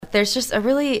there's just a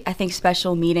really, I think,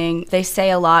 special meaning. They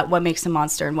say a lot what makes a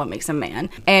monster and what makes a man.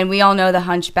 And we all know the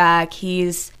Hunchback,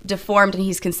 he's deformed and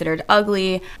he's considered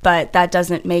ugly, but that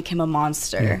doesn't make him a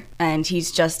monster. And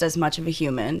he's just as much of a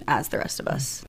human as the rest of us.